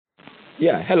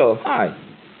Yeah, hello, hi.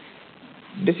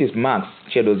 This is Marx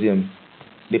Chiedoziem.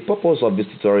 The purpose of this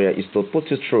tutorial is to put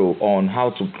you through on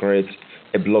how to create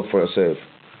a blog for yourself.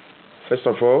 First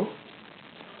of all,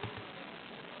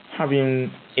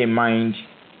 having in mind,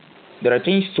 there are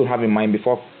things to have in mind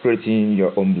before creating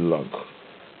your own blog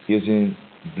using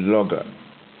Blogger.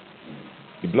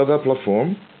 The Blogger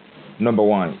platform, number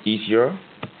one, is your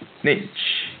niche.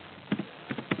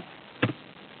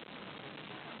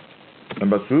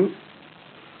 Number two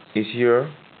is your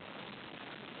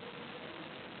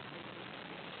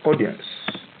audience.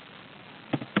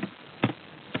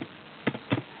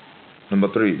 Number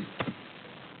three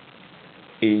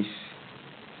is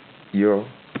your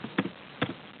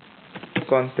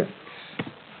content.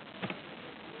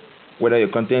 Whether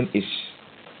your content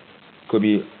could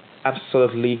be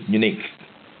absolutely unique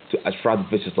to attract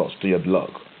visitors to your blog.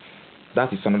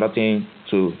 That is another thing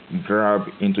to grab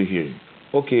into here.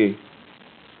 Okay,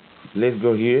 let's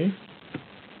go here.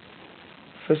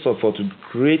 First of all, to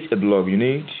create a blog, you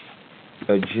need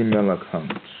a Gmail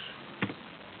account.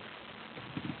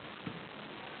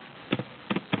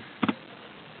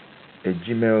 A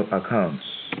Gmail account.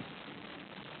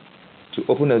 To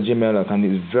open a Gmail account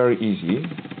is very easy.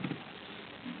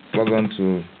 Log on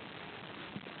to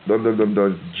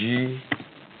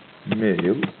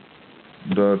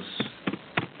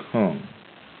www.gmail.com.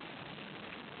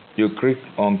 You click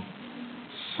on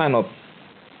sign up,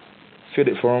 fill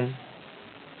the form,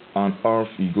 and off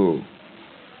you go.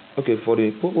 Okay, for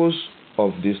the purpose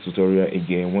of this tutorial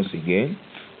once again,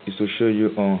 is to show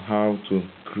you on how to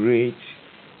create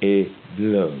a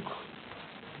blog.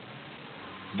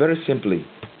 Very simply,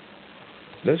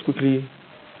 let's quickly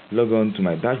log on to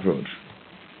my dashboard.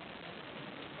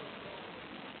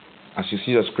 As you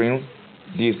see the screen,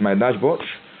 this is my dashboard.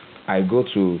 I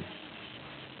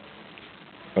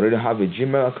already have a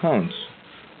Gmail account.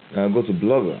 I go to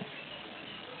Blogger.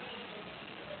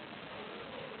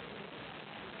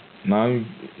 Now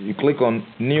you click on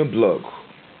new blog.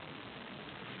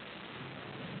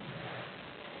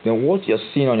 Then what you're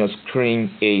seeing on your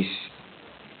screen is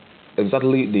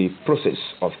exactly the process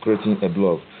of creating a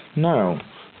blog. Now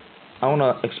I want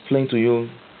to explain to you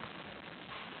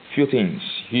few things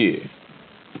here.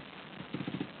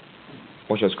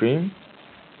 Watch your screen.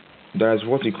 There is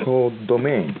what we call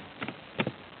domain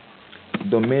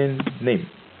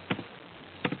name,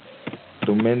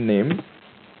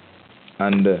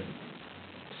 and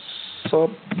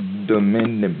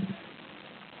subdomain name.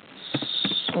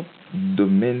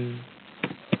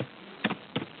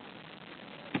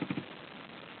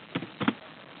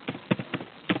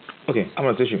 Okay, I'm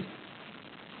gonna teach you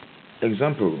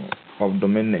example of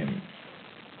domain name.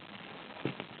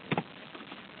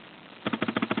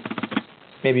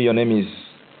 Maybe your name is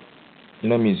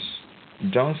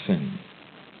Johnson,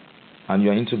 and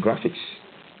you're into graphics.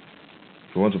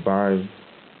 You want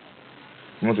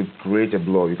to create a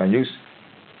blog, you can use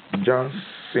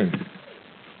Johnson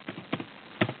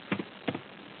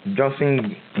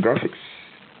graphics.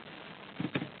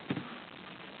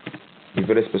 Be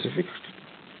very specific.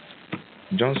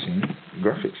 Johnson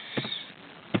graphics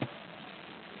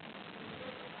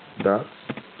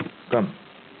 .com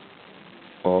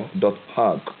or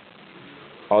 .org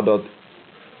or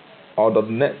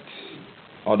 .net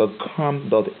or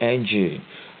 .com.ng,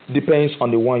 depends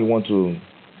on the one you want to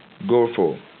go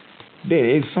for. Then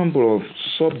example of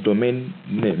subdomain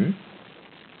name.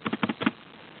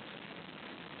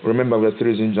 Remember, we're still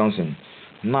using Johnson.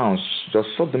 Now the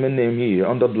subdomain name here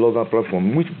on the Blogger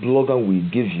platform, which Blogger will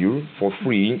give you for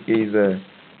free, is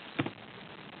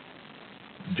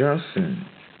Johnson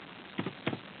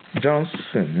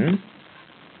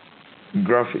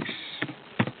graphics.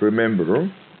 Remember,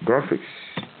 graphics.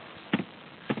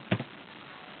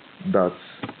 That's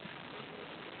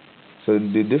so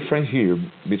the difference here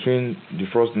between the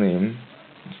first name,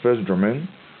 the first domain,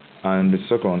 and the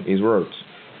second is what?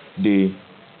 The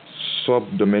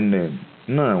subdomain name.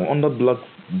 Now on the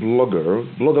Blogger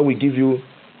will give you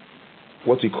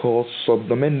what we call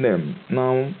subdomain name.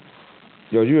 Now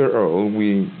your URL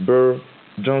will bear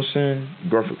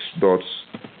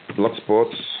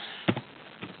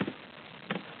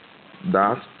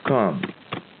johnsongraphics.blogspot.com.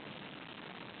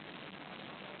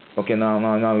 Okay,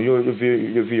 now you view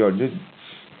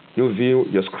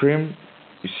your screen.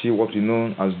 You see what we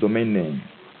know as domain name.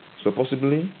 So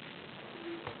possibly,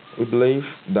 we believe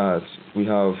that we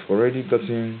have already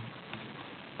gotten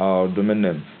our domain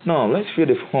name. Now let's fill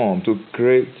the form to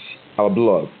create our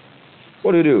blog.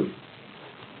 What do?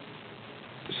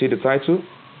 See the title,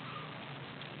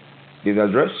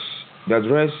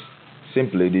 the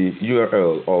simply the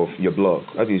URL of your blog.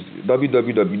 That is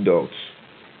www.blogspot.com.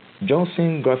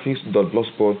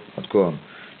 johnsongraphics.blogspot.com.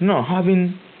 Now,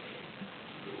 having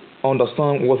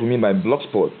understand what we mean by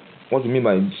blogspot, what we mean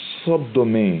by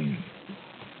subdomain.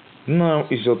 Now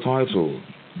is your title,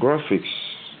 graphics.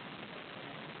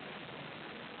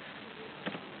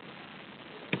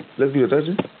 Let's give it a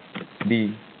title.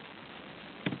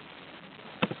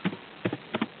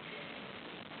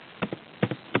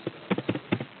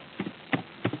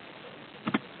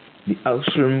 The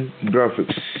awesome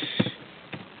graphics.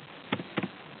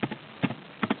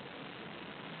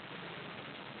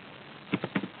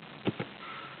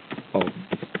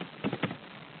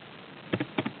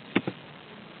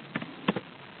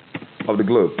 Of the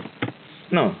globe.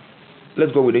 Now,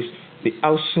 let's go with this. The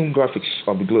awesome graphics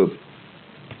of the globe.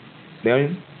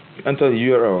 Then enter the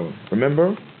URL.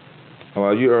 Remember,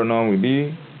 our URL now will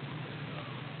be.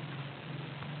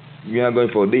 We are going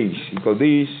for this because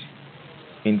this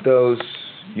entails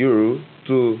euro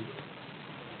to.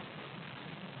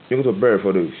 You're going to pay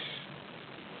for this.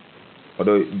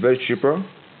 Although it's very cheaper,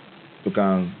 you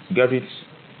can get it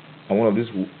on one of these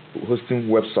hosting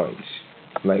websites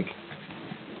like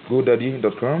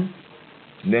GoDaddy.com,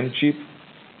 Namecheap,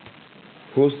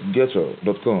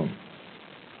 HostGator.com,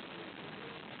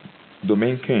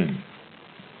 Domain King.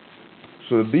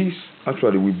 So this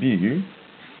actually will be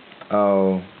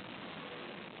our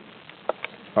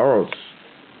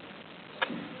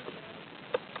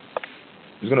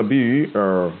it's gonna be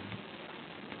our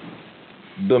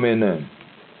domain name.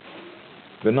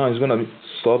 But now it's gonna be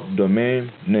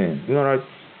subdomain name. You know, right?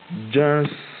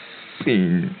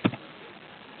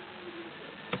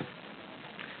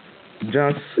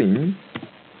 Johnson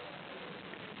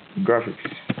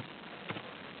graphics.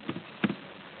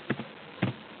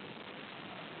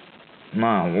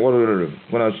 Now, what we're gonna do?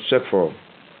 We're gonna check for.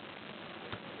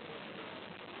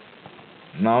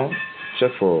 Now,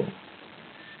 check for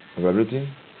availability.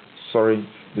 Sorry,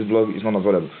 this blog is not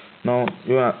available. Now,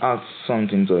 you wanna add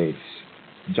something to it.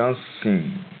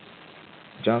 Johnson.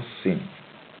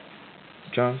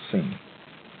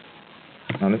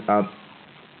 Now let's add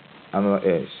another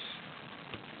S.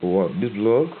 What this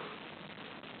blog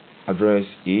address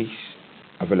is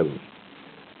available.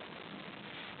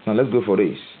 Now let's go for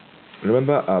this.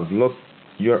 Remember our blog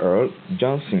URL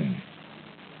Johnson.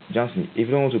 If you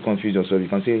don't want to confuse yourself, you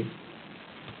can say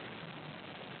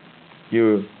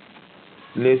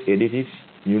let's edit it.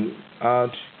 You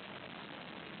add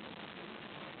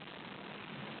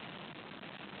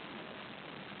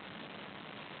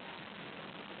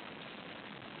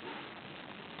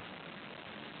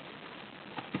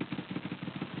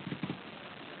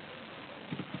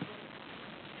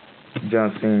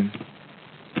Johnson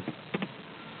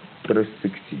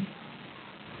 360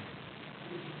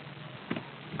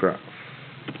 graphics.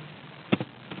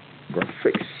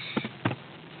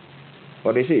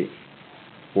 What they say?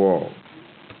 Wow.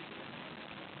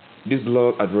 This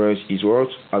blog address is what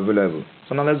available.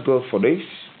 So now let's go for this.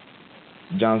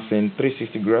 Johnson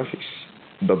 360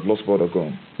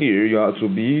 graphics.blogspot.com. Here you have to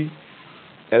be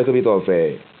a little bit of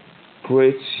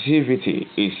creativity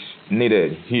is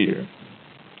needed here.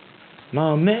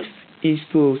 Now next is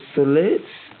to select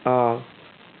our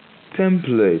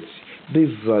templates.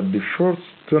 These are the first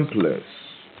templates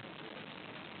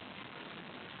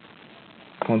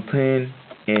contained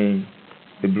in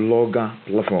the Blogger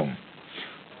platform.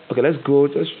 Okay, let's go.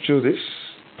 Let's choose this.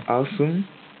 Awesome.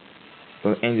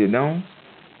 So end it down.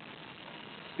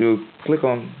 You click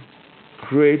on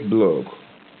Create Blog.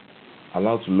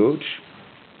 Allow to load.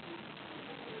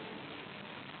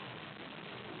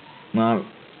 Now,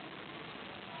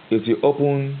 if you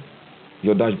open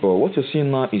your dashboard, what you're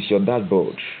seeing now is your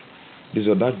dashboard. This is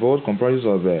your dashboard, comprises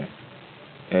of a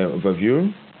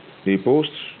overview, the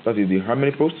posts, that is how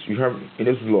many posts you have in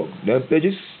this blog, the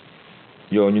pages,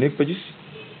 your unique pages,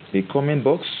 the comment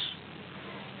box.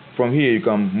 From here you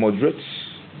can moderate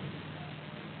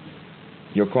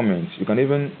your comments. You can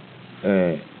even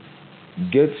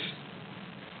get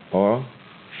or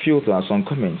filter some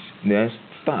comments. Then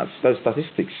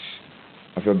statistics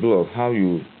of your blog, how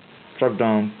you track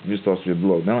down visitors to your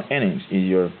blog. Now earnings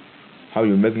is how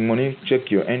you make money. Check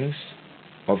your earnings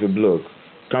of your blog.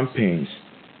 Campaigns,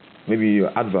 maybe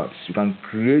your adverts. You can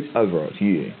create adverts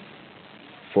here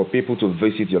for people to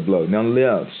visit your blog. Now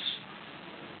layouts.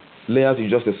 Layout is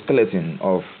just a skeleton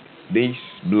of this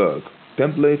blog.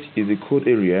 Template is the code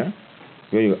area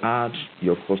where you add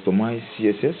your customized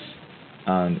CSS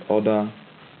and other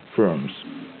forms.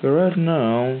 But right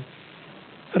now,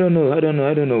 I don't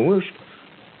know.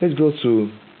 Let's go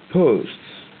to posts.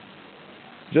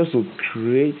 Just to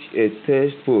create a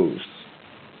test post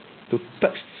to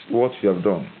test what you have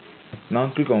done.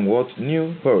 Now click on what?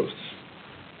 New post.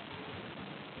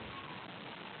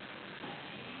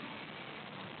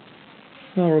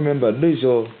 Now remember, this is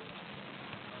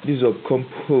your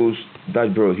compose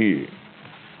dashboard here.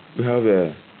 We have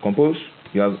a compose.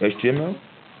 You have HTML.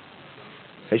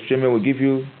 HTML will give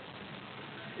you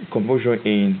composition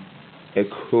in a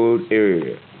code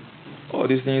area. All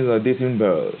these things are editing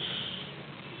bars.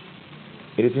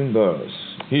 Editing bars.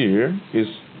 Here is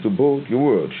to bold your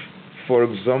word. For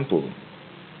example,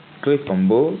 click on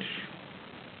bold.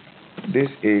 This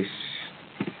is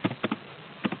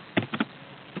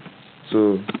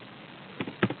to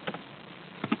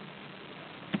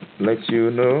let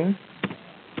you know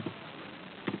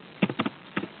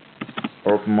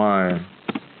of my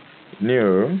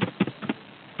new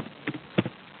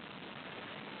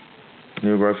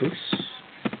graphics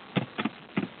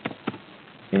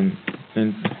in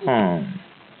time.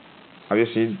 Have you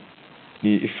seen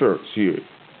the effects here?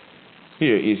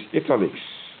 Here is italics.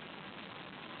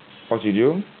 What you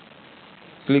do?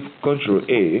 Click Ctrl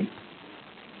A,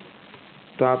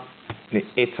 tap the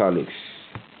italics.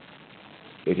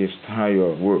 It is style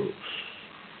your words.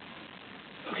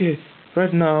 Okay,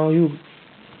 right now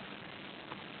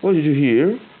what did you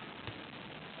hear?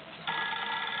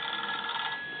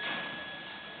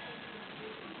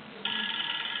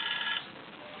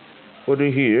 What do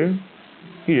you hear?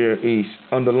 Here is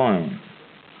underline.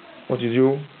 What you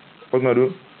do? What I'm gonna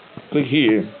do? Click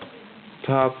here,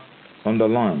 tap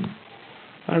underline.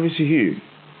 And we see here,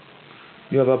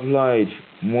 you have applied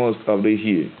most of the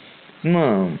here.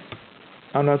 Now,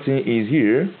 another thing is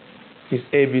here is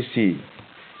ABC.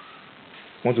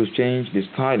 Want to change the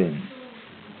styling?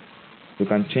 You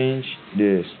can change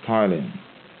the styling.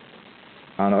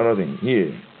 Another thing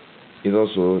here is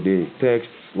also the text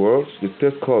words, the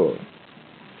text color.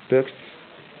 Text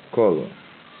color.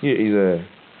 Here is a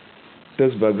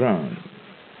text background.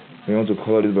 We want to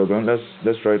color this background.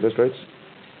 That's right.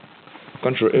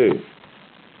 Ctrl A.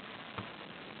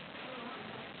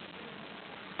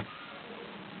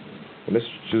 Let's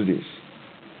choose this.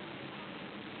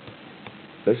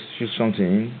 Let's choose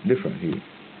something different here.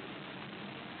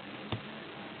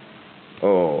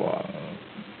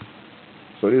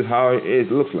 So this is how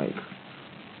it looks like.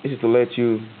 This is to let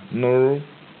you know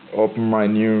of my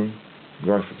new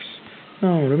graphics.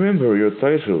 Now remember your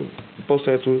title. The post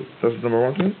title, that's number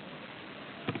one thing.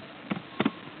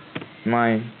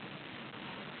 My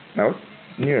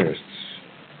nearest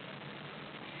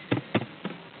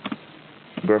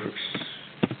graphics.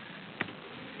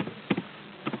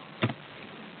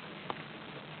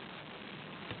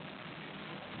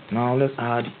 Now let's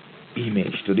add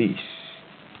image to this.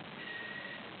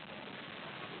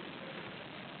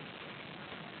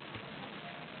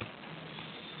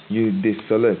 You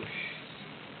deselect.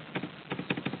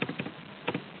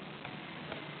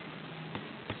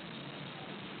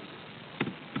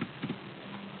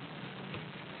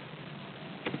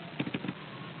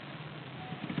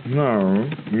 Now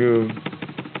you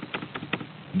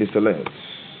deselect.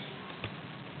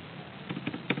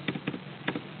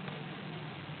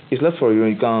 It's left for you.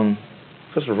 You can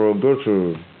first of all go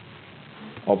to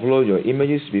upload your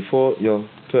images before your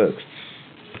text.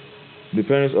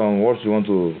 Depends on what you want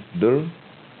to do.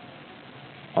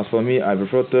 As for me, I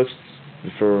prefer text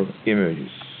before images.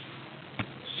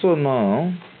 So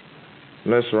now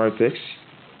let's write text.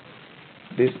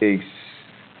 This is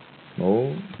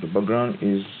the background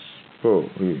is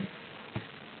here.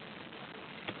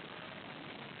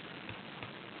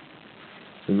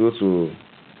 So go to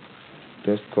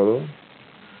text color,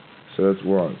 select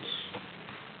words,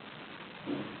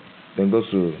 then go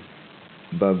to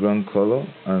background color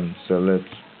and select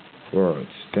words.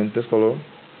 Then text color,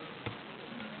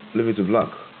 leave it to black.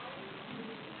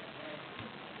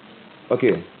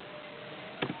 Okay.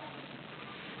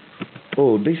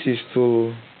 This is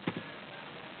to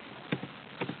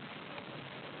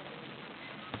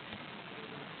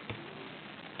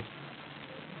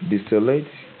deselect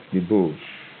the bold.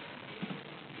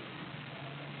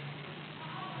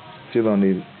 Still on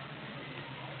the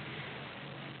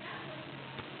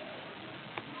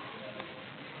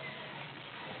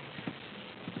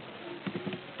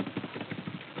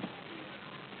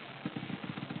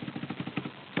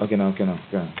Okay, now.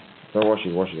 Wash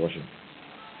it.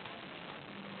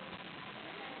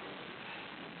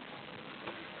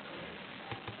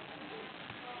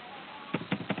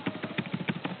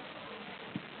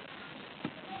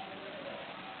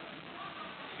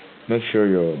 Make sure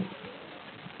you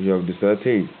have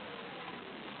deselected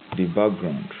the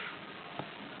background.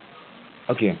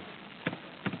 Okay,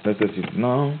 let's test it.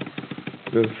 Now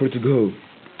we're free to go.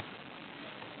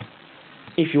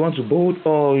 If you want to bold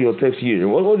all your text here,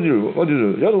 what do you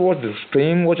do? You have to watch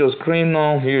your screen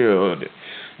now here.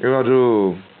 You have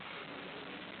to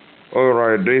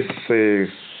Alright, this is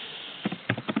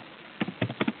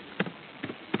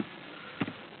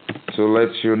to let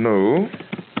you know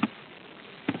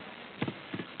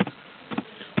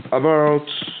about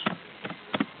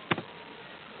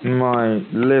my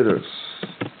letters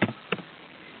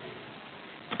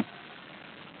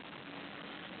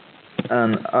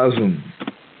and assume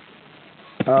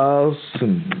watch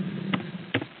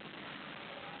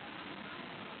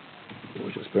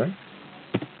your spelling,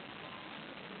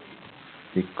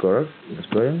 be correct in the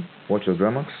spelling, watch your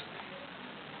grammars,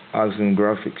 assume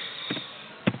graphics.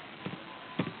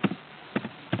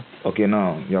 Okay,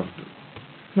 now you have to,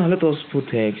 now let us put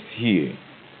text here,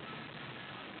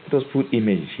 let us put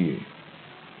image here.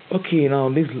 Okay, now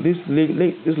this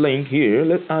link here,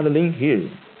 let's add a link here.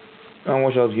 And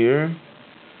watch out here.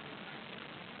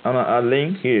 I'm gonna add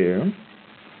link here.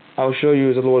 I'll show you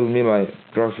exactly what we mean by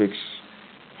graphics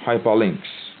hyperlinks.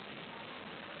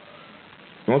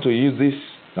 We want to use this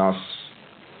as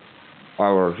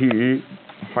our here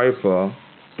hyper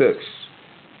text.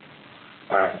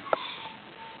 Alright.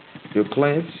 You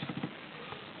click.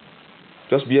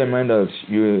 Just bear in mind that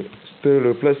you still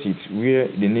replace it where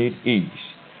the need is.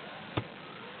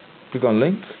 Click on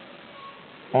link.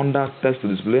 Under text to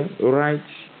display, write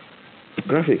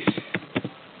graphics.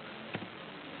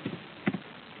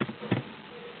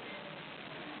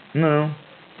 Now,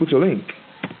 put your link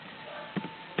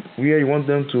where you want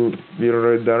them to be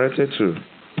redirected to.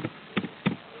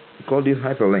 Call this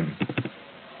hyperlink.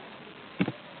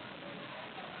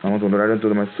 I want to redirect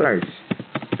them to my site.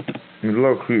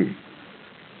 Log here.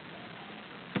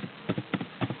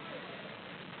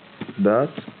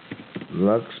 That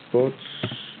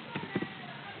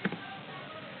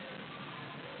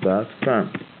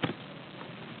blogspot.com.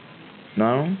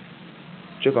 Now,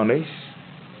 check on this.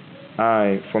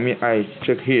 I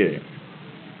check here,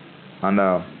 and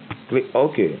click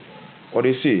OK. What do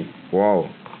you see? Wow,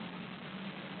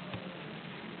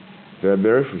 they're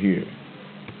beautiful here.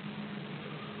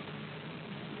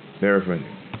 Very friendly.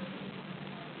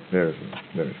 Beautiful.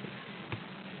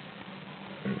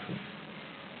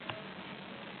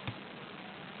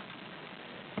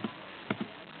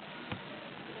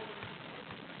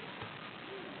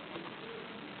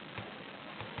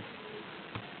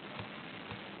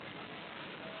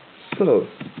 So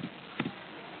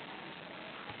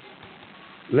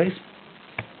let's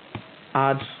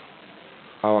add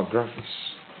our graphics.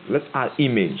 Let's add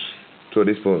image to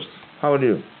this post. How do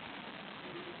you?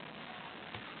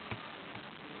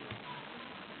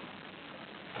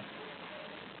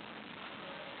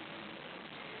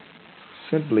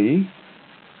 Simply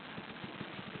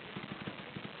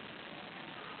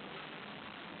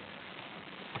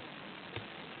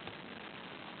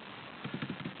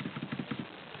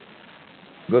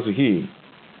go to here.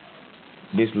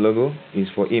 This logo is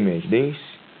for image. This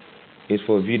is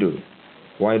for video.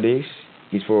 Why this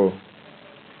is for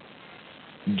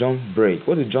jump break.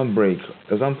 What is jump break?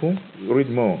 Example, read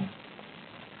more.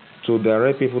 To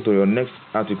direct people to your next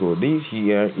article. This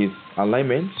here is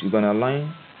alignment. You're gonna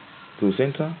align to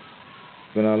center.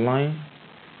 You're gonna align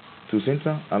to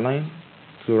center, align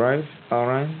to right,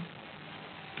 align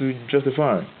to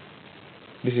justify.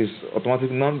 This is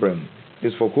automatic numbering.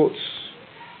 This is for quotes.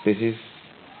 This is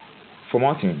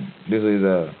formatting. This is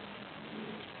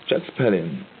check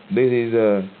spelling. This is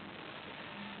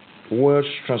word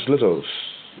translators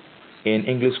in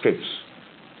English scripts.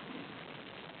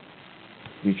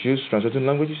 You choose translating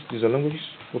languages. These are languages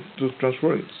to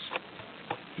transfer it.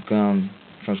 You can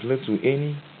translate to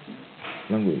any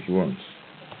language you want.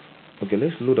 Okay,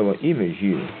 let's load our image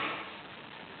here.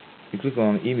 You click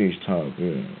on image tab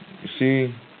here. You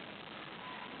see,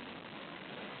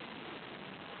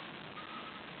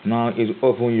 now it's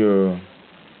open your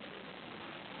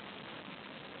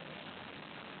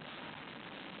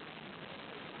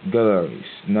galleries.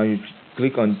 Now you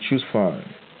click on choose file.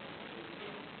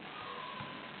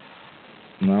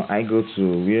 Now I go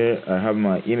to where I have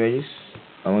my images.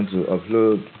 I want to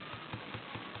upload.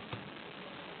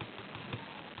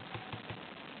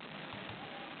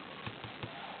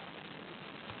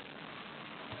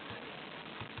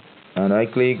 And I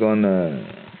click on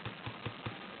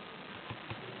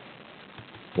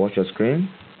watch your screen.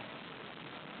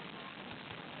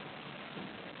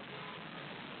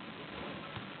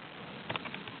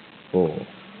 Oh,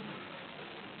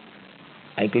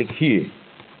 I click here.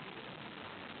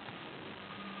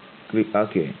 Click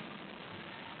OK.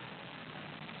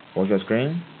 Watch your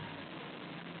screen.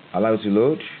 Allow it to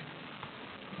load.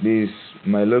 This is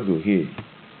my logo here.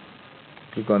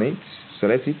 Click on it,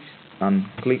 select it, and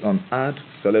click on Add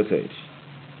Selected.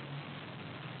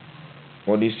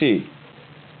 What do you see?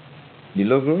 The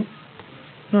logo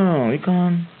Now you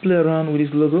can play around with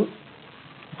this logo.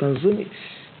 You can zoom it.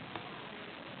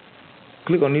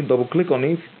 Click on it, double click on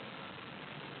it.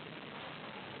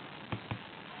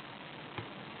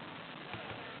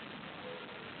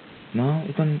 Now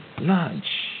you can large,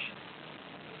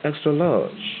 extra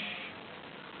large.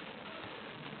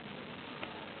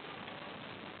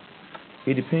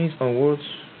 It depends on what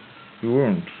you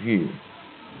want here.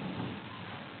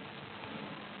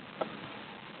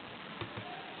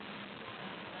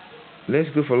 Let's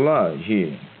go for large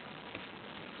here.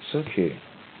 It's okay.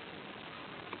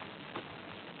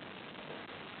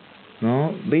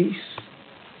 Now this,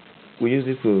 we use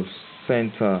it to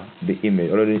center the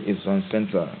image. Already it's on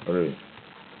center already.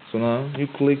 So now you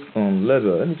click on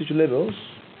label. Let me teach you labels.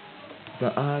 You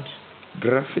can add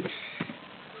graphics.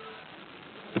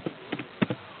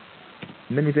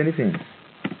 Name it anything.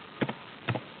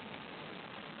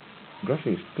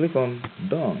 Graphics. Click on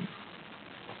done.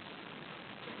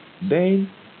 Then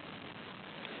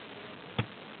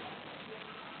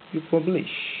you publish.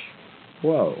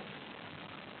 Wow.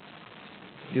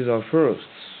 These are firsts.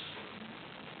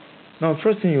 Now,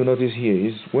 first thing you notice here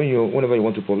is whenever you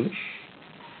want to publish,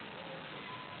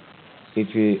 it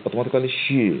will automatically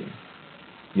share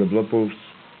your blog post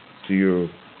to your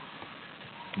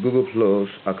Google Plus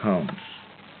account.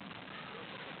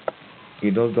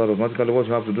 It does that automatically. What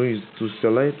you have to do is to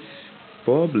select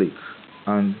public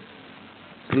and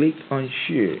click on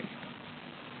share.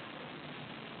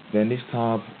 Then this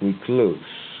tab will close.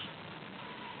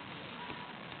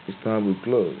 This tab will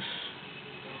close.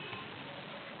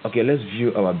 Okay, let's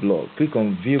view our blog. Click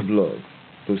on view blog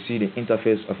to see the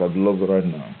interface of our blog right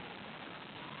now.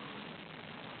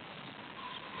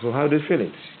 So how do you feel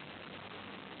it?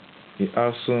 The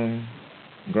awesome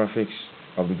graphics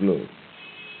of the blog.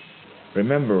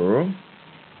 Remember,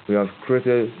 we have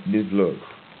created this blog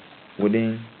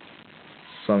within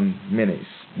some minutes.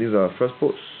 These are our first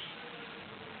posts.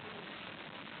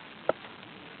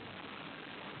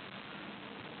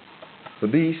 So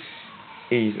this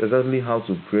is exactly how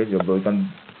to create your blog. You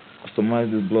can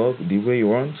customize this blog the way you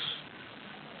want.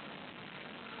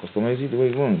 Customize it the way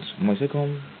you want. My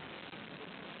second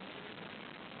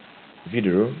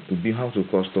video will be how to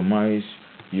customize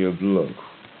your blog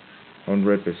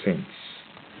 100%.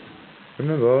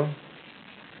 Remember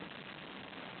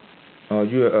our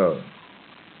URL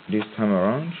this time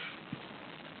around.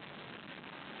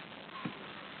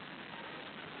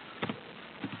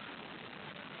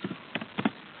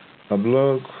 A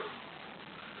blog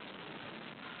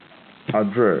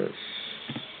address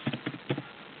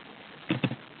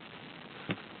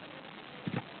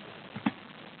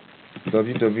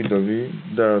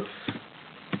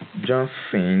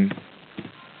www.johnson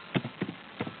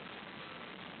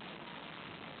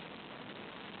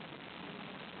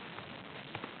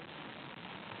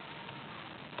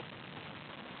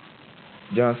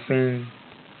Johnson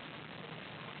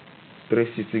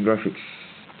 360 graphics.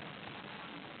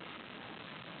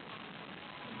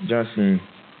 Johnson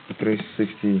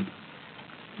 360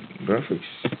 graphics.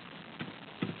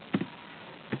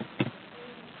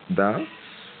 That's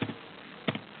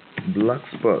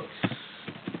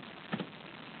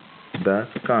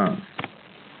blackspots.com.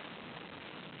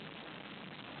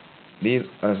 This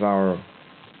is our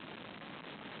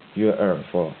URL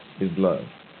for this blog.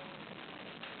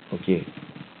 Okay.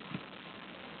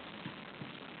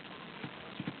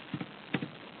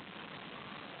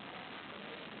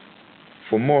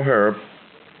 For more help,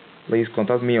 please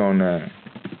contact me on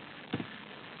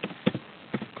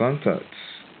contacts.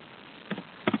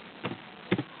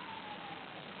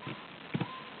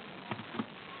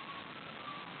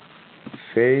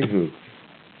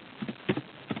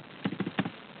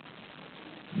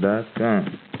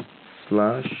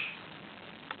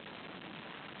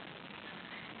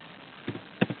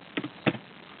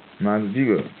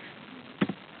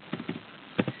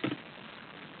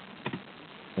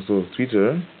 Also Twitter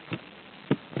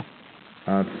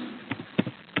at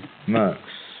Marx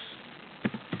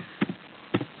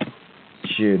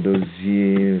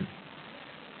Chiedoziem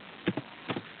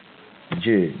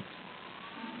J.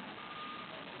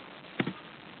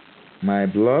 My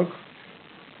blog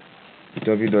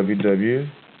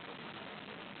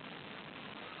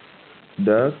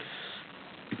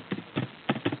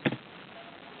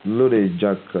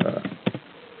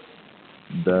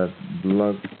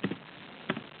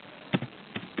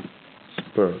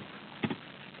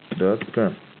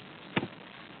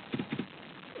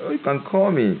You can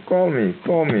call me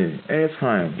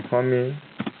anytime. Call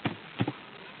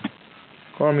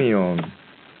me on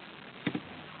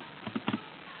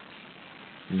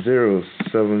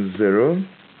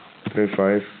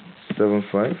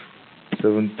 070-3575-6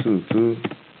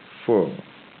 7224.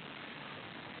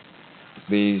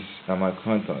 These are my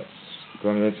contacts.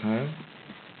 Call me anytime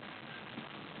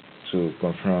to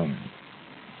confirm.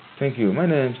 Thank you. My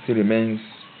name still remains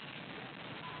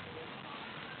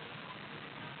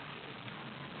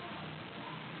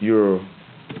your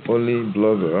only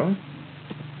blogger,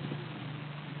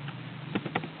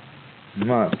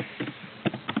 Marx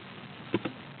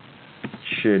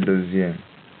Chiedoziem.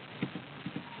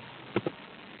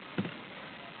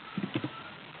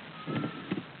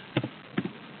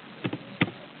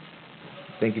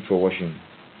 Thank you for watching.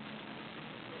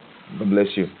 God bless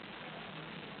you.